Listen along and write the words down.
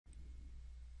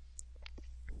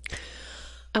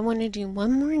I want to do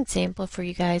one more example for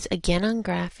you guys, again on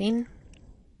graphing.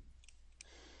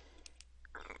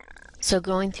 So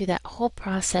going through that whole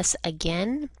process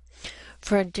again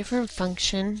for a different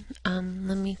function. Let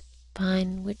me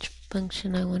find which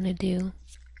function I want to do.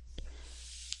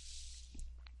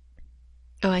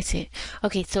 Oh, I see it.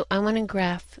 Okay, so I want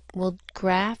to we'll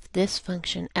graph this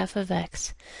function f of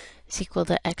x is equal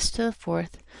to x to the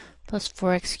fourth plus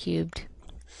 4x cubed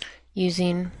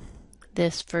using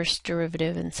this first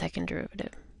derivative and second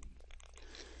derivative.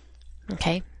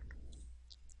 Okay?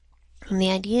 And the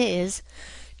idea is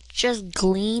just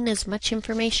glean as much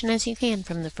information as you can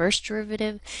from the first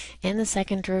derivative and the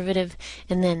second derivative,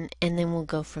 and then we'll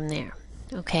go from there.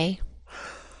 Okay?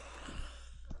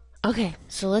 Okay,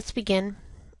 so let's begin.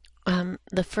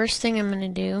 The first thing I'm going to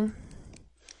do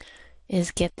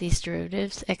is get these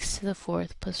derivatives, x to the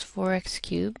fourth plus 4x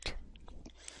cubed,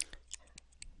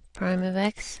 prime of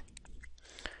x,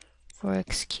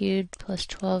 4x cubed plus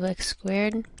 12x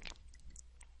squared,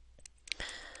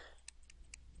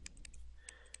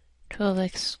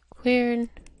 12x squared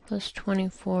plus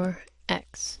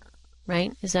 24x,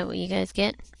 right? Is that what you guys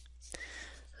get?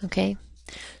 Okay.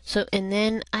 So, and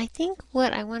then I think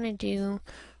what I want to do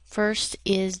first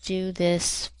is do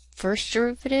this first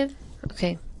derivative.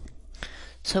 Okay.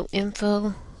 So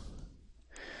information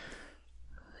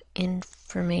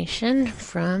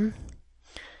from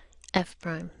f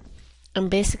prime. And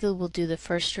basically we'll do the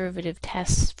first derivative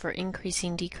tests for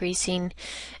increasing, decreasing,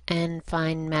 and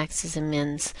find maxes and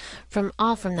mins from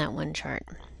that one chart.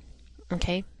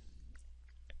 Okay?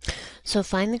 So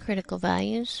find the critical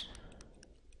values.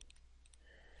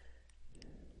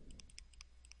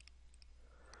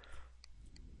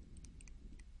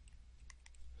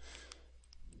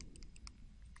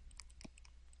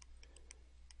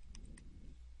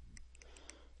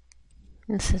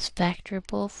 This is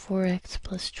factorable, 4x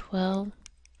plus 12.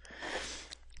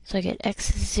 So I get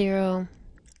x is 0,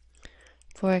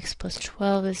 4x plus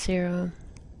 12 is 0.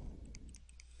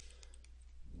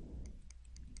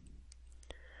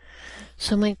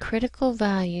 So my critical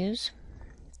values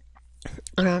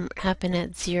happen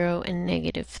at 0 and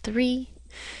negative 3.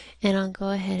 And I'll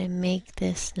go ahead and make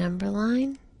this number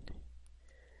line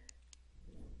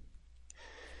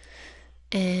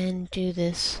and do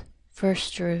this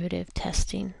first derivative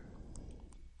testing.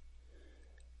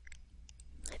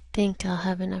 I think I'll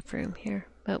have enough room here,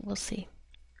 but we'll see.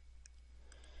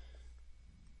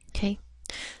 Okay,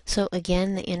 so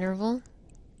again, the interval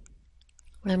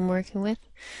what I'm working with,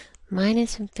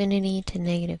 minus infinity to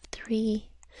negative 3,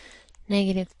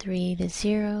 negative 3 to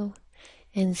 0,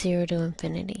 and 0 to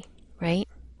infinity, right?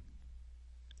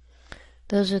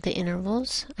 Those are the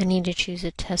intervals. I need to choose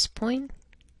a test point.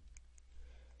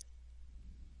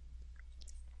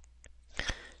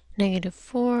 Negative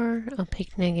 4, I'll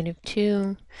pick negative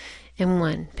 2, and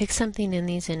 1. Pick something in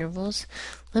these intervals.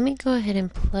 Let me go ahead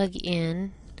and plug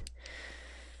in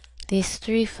these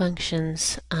three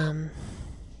functions.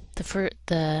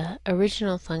 The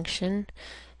original function,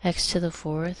 x to the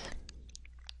fourth,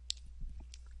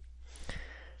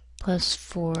 plus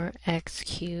 4x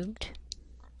cubed,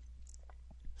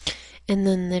 and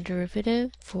then the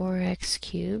derivative, 4x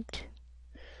cubed,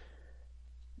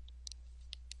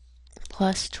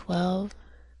 plus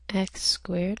 12x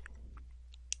squared,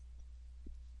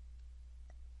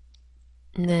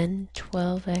 and then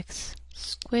 12x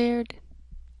squared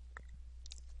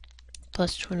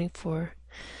plus 24x.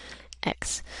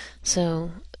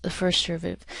 So the first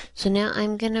derivative. So now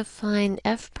I'm going to find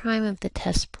f prime of the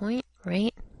test point,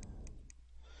 right?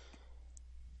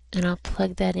 And I'll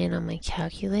plug that in on my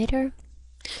calculator.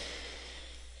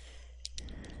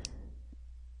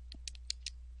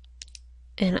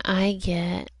 And I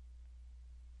get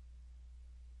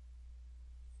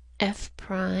f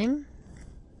prime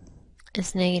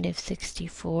is negative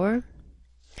 64.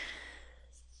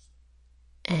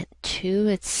 At 2,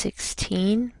 it's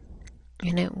 16.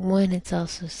 And at 1, it's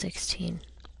also 16.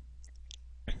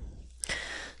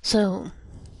 So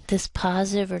this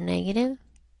positive or negative,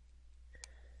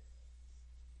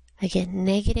 I get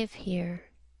negative here,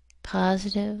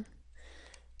 positive,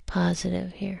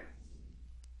 positive here.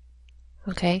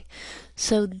 Okay,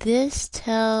 so this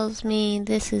tells me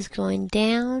this is going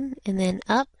down and then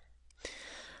up.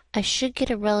 I should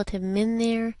get a relative min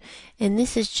there, and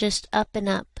this is just up and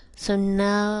up, so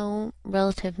no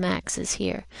relative maxes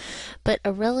here. But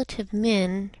a relative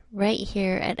min right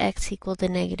here at x equal to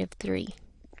negative 3.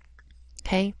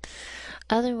 Okay,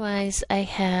 otherwise I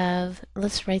have,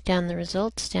 let's write down the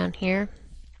results down here.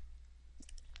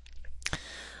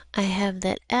 I have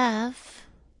that f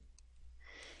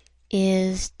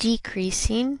is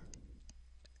decreasing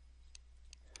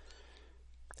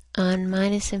on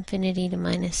minus infinity to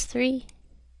minus 3,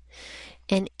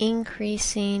 and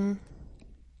increasing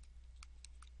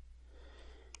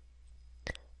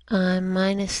on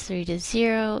minus 3 to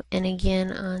 0, and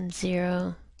again on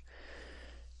 0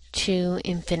 to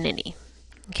infinity.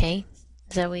 Okay,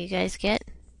 is that what you guys get?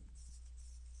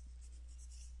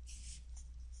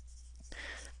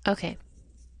 Okay,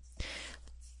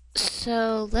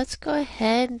 so let's go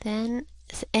ahead then,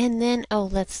 and then, oh,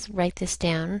 let's write this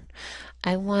down.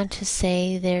 I want to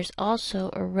say there's also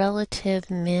a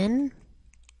relative min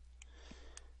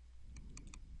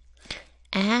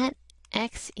at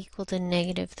x equal to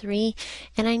negative 3,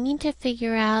 and I need to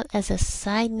figure out as a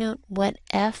side note what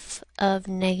f of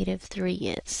negative 3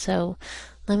 is. So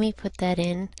let me put that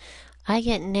in. I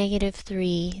get negative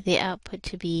 3, the output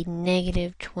to be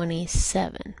negative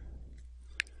 27.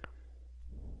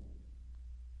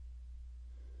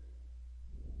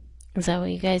 Is that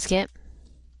what you guys get?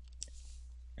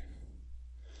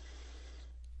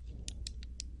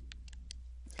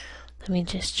 Let me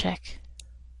just check.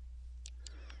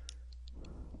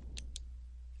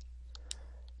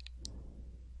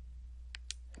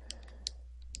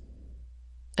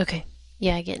 Okay,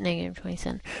 yeah, I get negative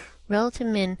 27. Relative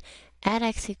min at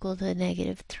x equal to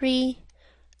negative 3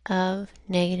 of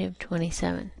negative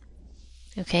 27.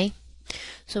 Okay,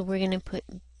 so we're going to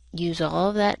use all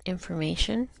of that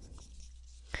information.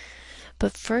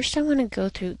 But first I want to go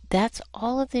through, that's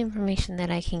all of the information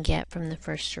that I can get from the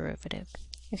first derivative.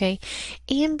 Okay,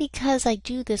 and because I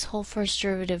do this whole first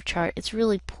derivative chart, it's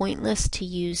really pointless to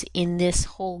use in this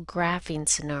whole graphing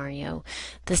scenario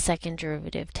the second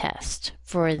derivative test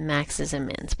for the maxes and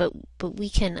mins, but we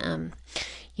can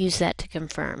use that to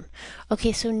confirm.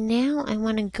 Okay, so now I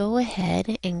want to go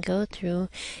ahead and go through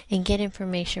and get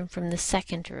information from the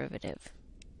second derivative.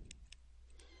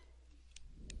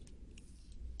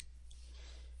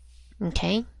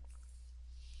 Okay.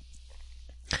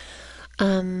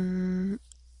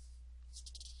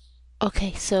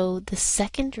 Okay, so the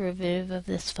second derivative of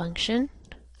this function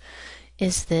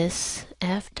is this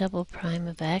f double prime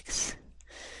of x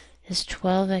is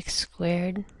 12x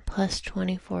squared plus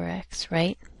 24x,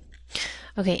 right?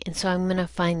 Okay, and so I'm going to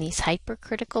find these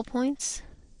hypercritical points,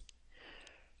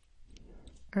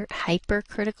 or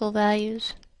hypercritical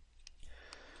values,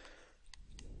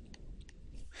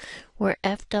 where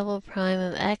f double prime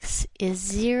of x is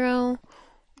 0,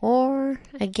 or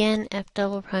again f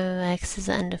double prime of x is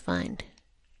undefined.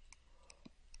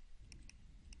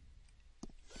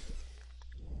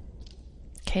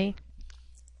 Okay,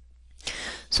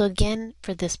 so again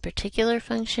for this particular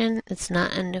function it's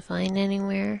not undefined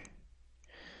anywhere,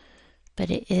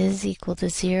 but it is equal to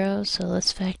 0, so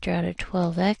let's factor out a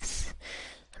 12x.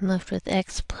 I'm left with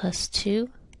x plus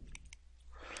 2.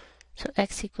 So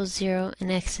x equals 0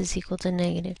 and x is equal to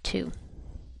negative 2.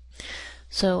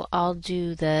 So I'll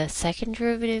do the second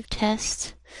derivative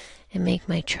test and make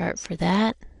my chart for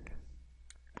that.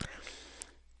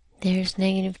 There's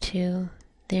negative 2.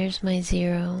 There's my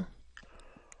 0.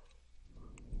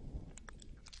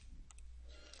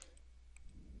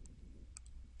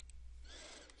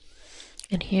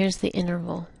 And here's the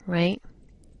interval, right?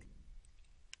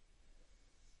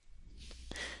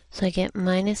 So I get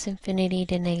minus infinity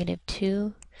to negative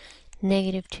 2,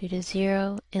 negative 2 to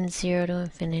 0, and 0 to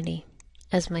infinity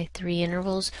as my three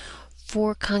intervals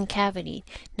for concavity.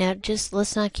 Now just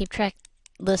let's not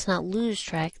lose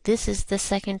track. This is the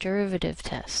second derivative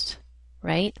test,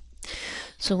 right?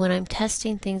 So when I'm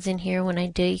testing things in here, when I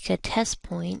take a test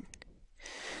point,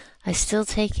 I still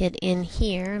take it in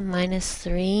here, minus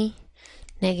 3,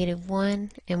 negative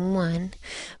 1, and 1,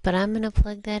 but I'm going to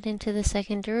plug that into the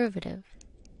second derivative.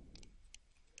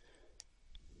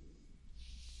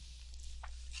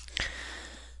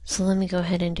 So let me go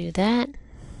ahead and do that.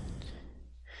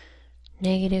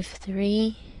 Negative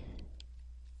 3,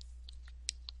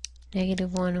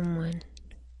 negative 1, and 1.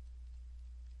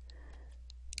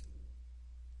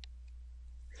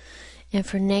 And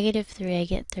for negative 3 I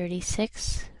get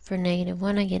 36. For negative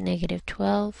 1 I get negative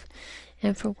 12.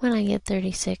 And for 1 I get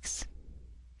 36.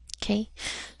 Okay,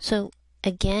 so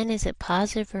again, is it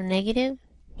positive or negative?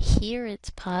 Here it's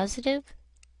positive.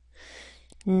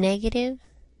 Negative.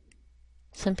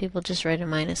 Some people just write a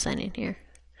minus sign in here.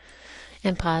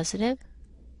 And positive,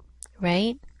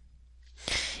 right?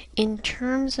 In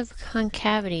terms of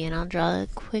concavity, and I'll draw a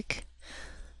quick,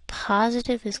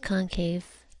 positive is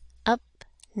concave up,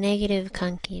 negative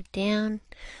concave down,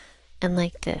 and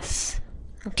like this.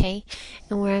 Okay,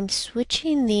 and where I'm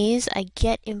switching these, I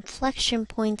get inflection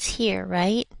points here,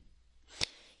 right?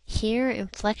 Here,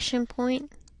 inflection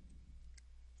point.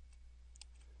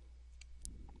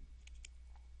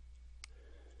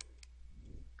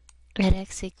 at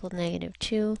x equal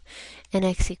 -2 and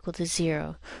x equal to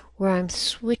 0, where I'm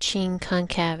switching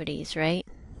concavities, right?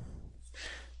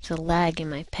 There's a lag in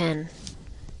my pen.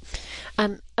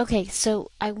 Okay,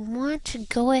 so I want to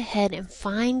go ahead and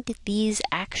find these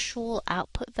actual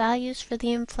output values for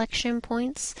the inflection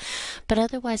points, but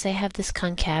otherwise I have this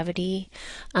concavity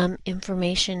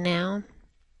information now.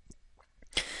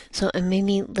 So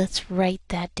maybe let's write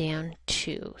that down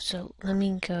too. So let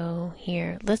me go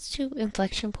here. Let's do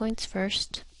inflection points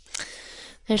first.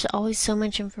 There's always so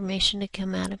much information to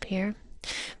come out of here.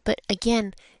 But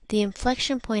again, the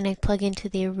inflection point I plug into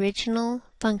the original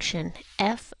function,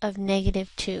 f of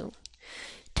 -2,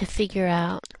 to figure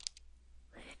out,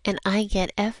 and I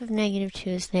get f of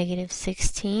 -2 is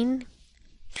 -16,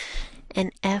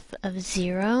 and f of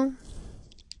 0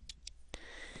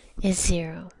 is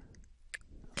 0.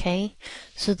 Okay,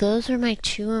 so those are my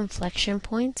two inflection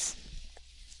points.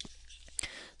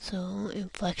 So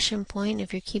inflection point,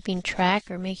 if you're keeping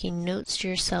track or making notes to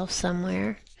yourself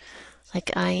somewhere,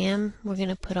 like I am, we're going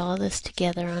to put all this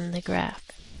together on the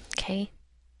graph. Okay.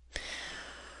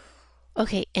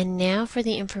 Okay, and now for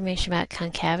the information about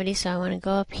concavity. So I want to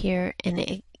go up here, and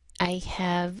I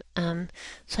have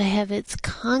it's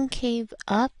concave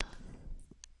up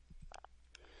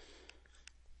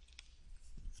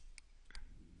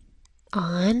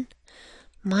on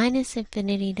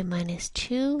 -infinity to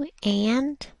 -2,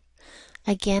 and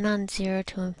again on 0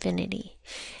 to infinity,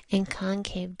 and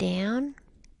concave down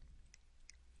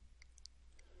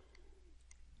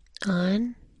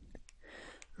on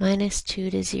 -2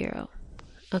 to 0.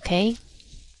 Okay?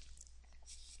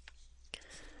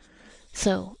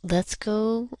 So let's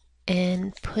go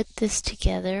and put this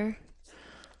together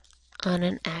on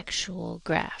an actual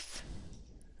graph.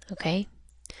 Okay?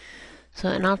 So,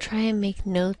 and I'll try and make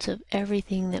notes of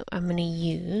everything that I'm going to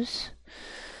use.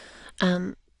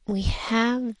 We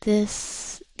have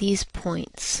these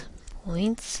points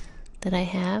that I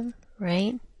have,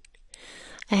 right?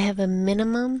 I have a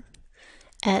minimum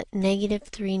at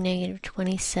 -3,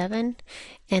 -27,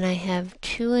 and I have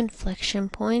two inflection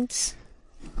points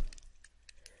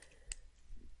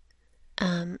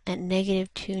at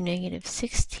 -2,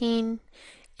 -16,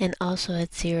 and also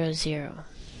at 0, 0.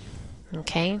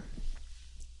 Okay?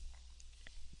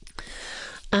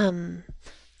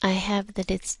 I have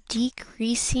that it's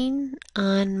decreasing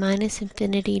on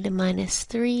 -infinity to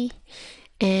 -3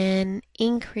 and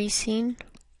increasing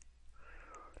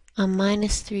on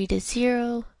 -3 to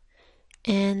 0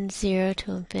 and 0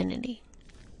 to infinity.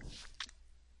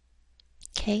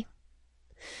 Okay.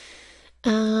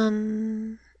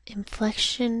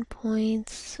 Inflection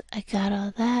points, I got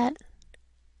all that.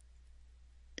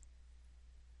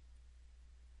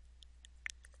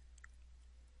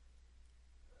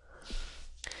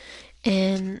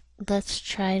 And let's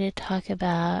try to talk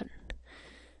about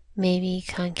maybe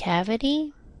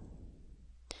concavity.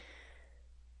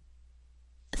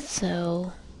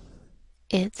 So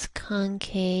it's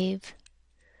concave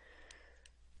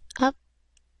up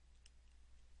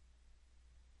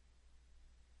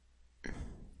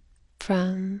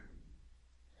from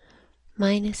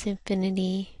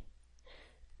 -infinity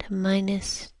to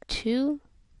 -2,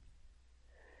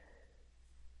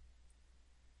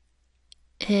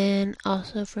 and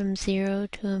also from 0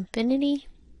 to infinity,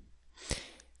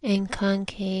 and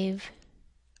concave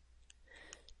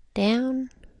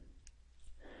down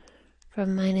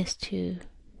from -2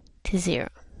 to 0.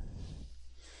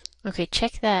 Okay,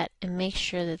 check that and make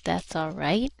sure that that's all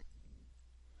right.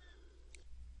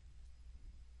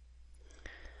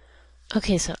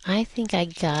 Okay, so I think I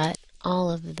got all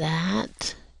of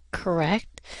that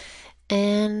correct.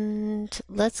 And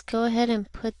let's go ahead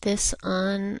and put this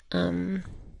on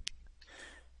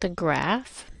the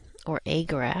graph, or a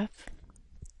graph.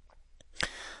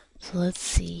 So let's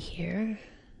see here.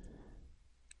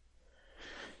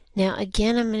 Now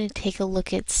again, I'm going to take a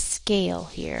look at scale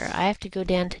here. I have to go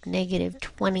down to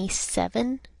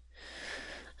 -27.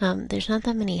 There's not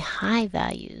that many high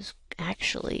values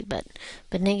actually, but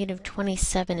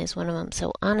 -27 is one of them.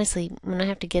 So honestly, when I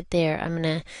have to get there, I'm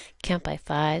going to count by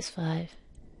fives. 5.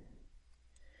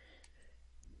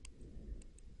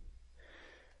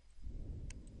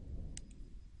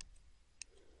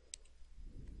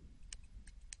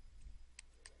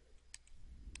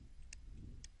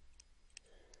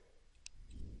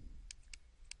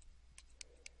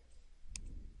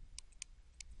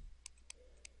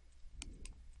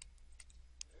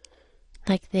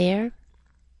 Like there.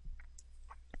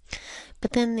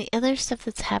 But then the other stuff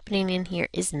that's happening in here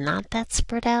is not that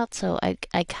spread out, so I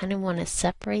kind of want to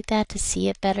separate that to see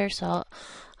it better. So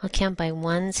I'll count by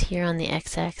ones here on the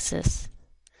x-axis.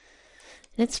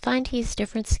 And it's fine to use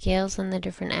different scales on the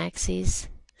different axes,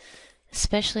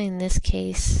 especially in this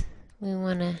case. We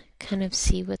want to kind of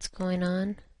see what's going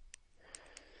on.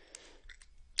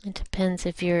 It depends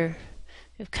if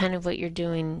kind of what you're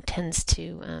doing tends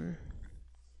to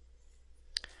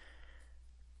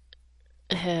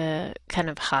kind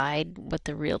of hide what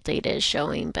the real data is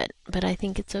showing, but I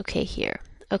think it's okay here.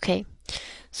 Okay,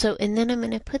 so and then I'm going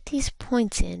to put these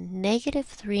points in.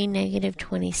 -3,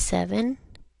 -27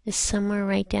 is somewhere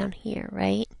right down here,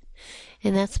 right?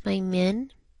 And that's my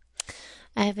min.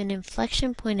 I have an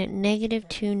inflection point at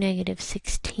 -2,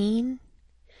 -16,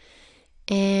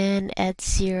 and at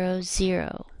 0,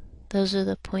 0. Those are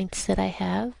the points that I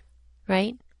have,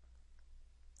 right?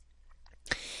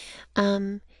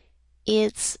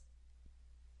 It's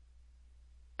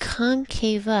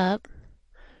concave up,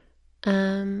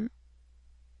 and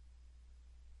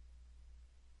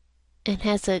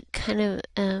has a kind of,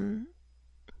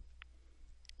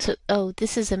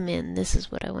 this is a min, this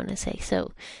is what I want to say.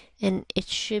 So, and it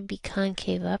should be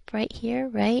concave up right here,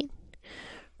 right?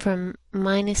 From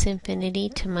 -infinity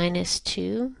to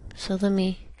 -2. So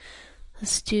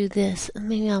let's do this.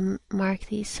 Maybe I'll mark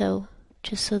these so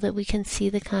just so that we can see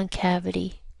the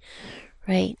concavity,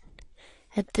 right?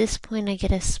 At this point I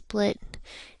get a split,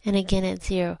 and again at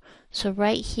 0. So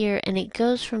right here, and it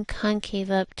goes from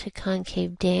concave up to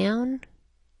concave down.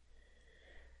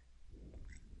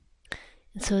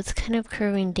 And so it's kind of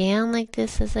curving down like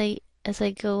this as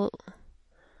I go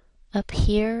up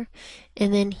here.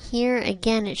 And then here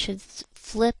again it should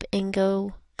flip and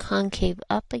go concave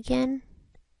up again.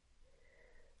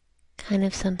 Kind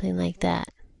of something like that.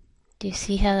 Do you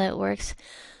see how that works?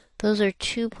 Those are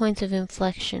 2 points of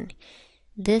inflection.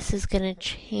 This is going to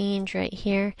change right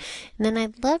here. And then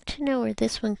I'd love to know where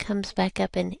this one comes back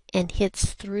up and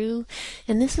hits through.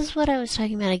 And this is what I was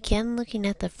talking about, again, looking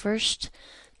at the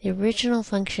original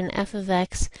function f of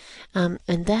x.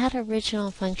 And that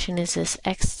original function is this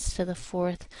x to the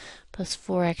 4th plus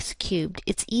 4x cubed.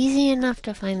 It's easy enough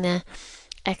to find the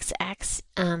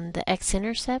the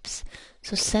x-intercepts.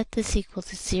 So set this equal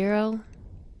to 0.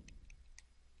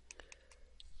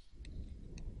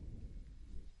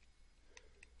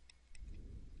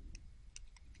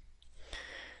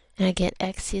 And I get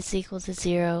x is equal to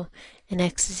 0 and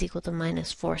x is equal to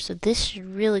 -4. So this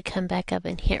should really come back up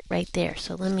and hit right there.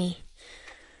 So let me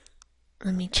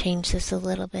change this a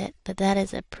little bit. But that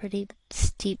is a pretty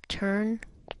steep turn.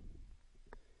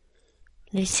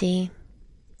 You see?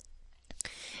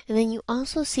 And then you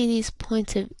also see these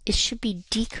points of, it should be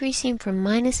decreasing from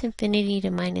 -infinity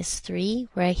to -3,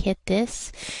 where I hit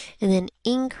this, and then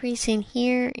increasing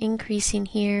here.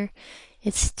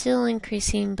 It's still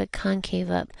increasing, but concave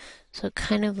up. So it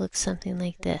kind of looks something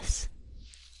like this.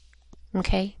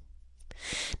 Okay?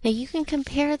 Now you can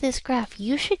compare this graph.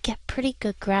 You should get pretty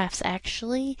good graphs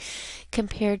actually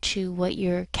compared to what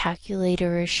your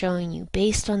calculator is showing you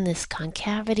based on this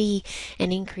concavity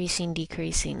and increasing,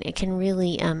 decreasing. It can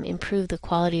really improve the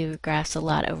quality of your graphs a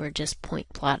lot over just point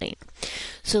plotting.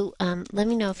 So let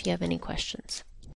me know if you have any questions.